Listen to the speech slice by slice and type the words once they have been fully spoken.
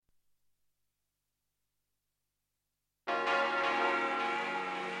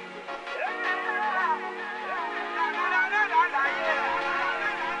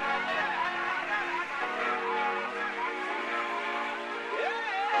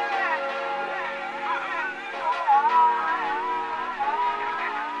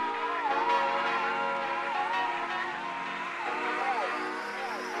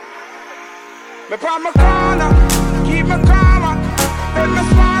Me from my corner, keep me calmer, make me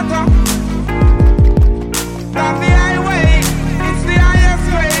smarter. Down the highway, it's the highest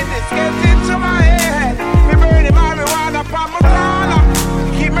way. This gets into my head. Me burning marijuana from my corner,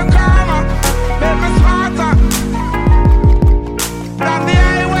 keep me calmer, make me smarter. Down the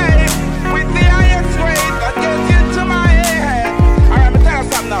highway, with the highest way. That gets into my head. Alright, me tell you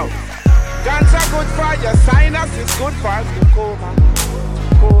something now. Guns are good for your sinus, it's good for glaucoma.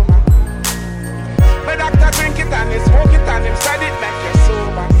 The doctor drink it and he smoke it and him